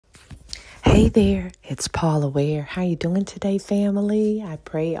Hey there, it's Paula Ware. How you doing today, family? I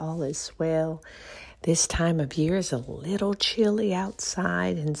pray all is well. This time of year is a little chilly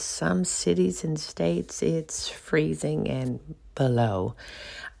outside. In some cities and states, it's freezing and below.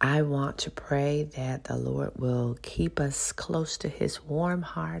 I want to pray that the Lord will keep us close to his warm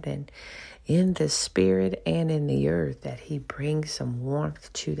heart and in the spirit and in the earth, that he brings some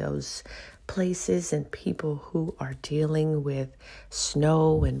warmth to those places and people who are dealing with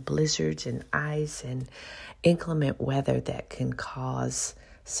snow and blizzards and ice and inclement weather that can cause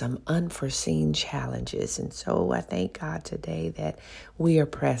some unforeseen challenges. And so I thank God today that we are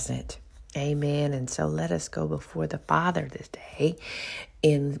present. Amen. And so let us go before the Father this day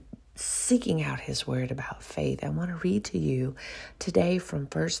in seeking out his word about faith. I want to read to you today from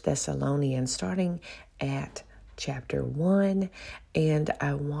 1 Thessalonians, starting at chapter 1, and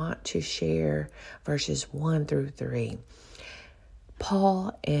I want to share verses 1 through 3.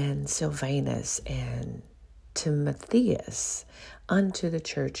 Paul and Silvanus and Timotheus unto the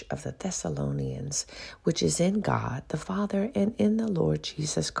church of the Thessalonians, which is in God the Father and in the Lord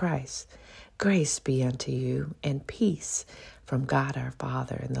Jesus Christ. Grace be unto you and peace from God our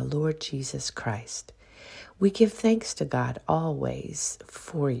Father and the Lord Jesus Christ. We give thanks to God always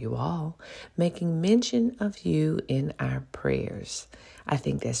for you all, making mention of you in our prayers. I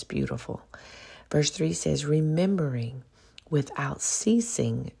think that's beautiful. Verse 3 says, remembering without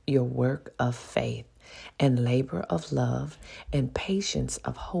ceasing your work of faith and labor of love and patience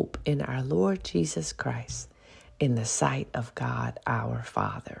of hope in our Lord Jesus Christ, in the sight of God our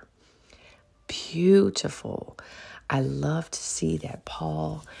Father. Beautiful. I love to see that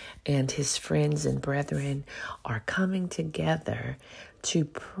Paul and his friends and brethren are coming together to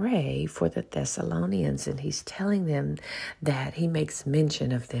pray for the Thessalonians, and he's telling them that he makes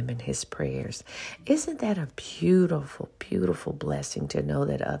mention of them in his prayers. Isn't that a beautiful, beautiful blessing to know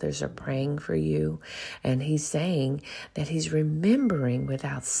that others are praying for you? And he's saying that he's remembering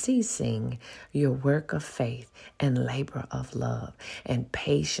without ceasing your work of faith and labor of love and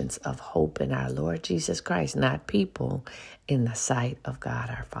patience of hope in our Lord Jesus Christ, not people, in the sight of God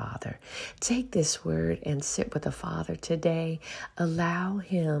our Father. Take this word and sit with the Father today. Allow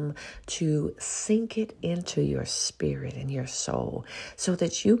him to sink it into your spirit and your soul so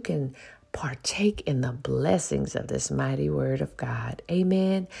that you can partake in the blessings of this mighty word of God.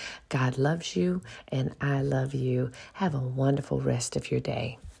 Amen. God loves you and I love you. Have a wonderful rest of your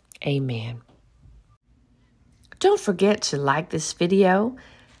day. Amen. Don't forget to like this video,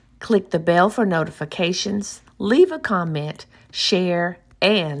 click the bell for notifications, leave a comment, share,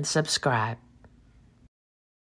 and subscribe.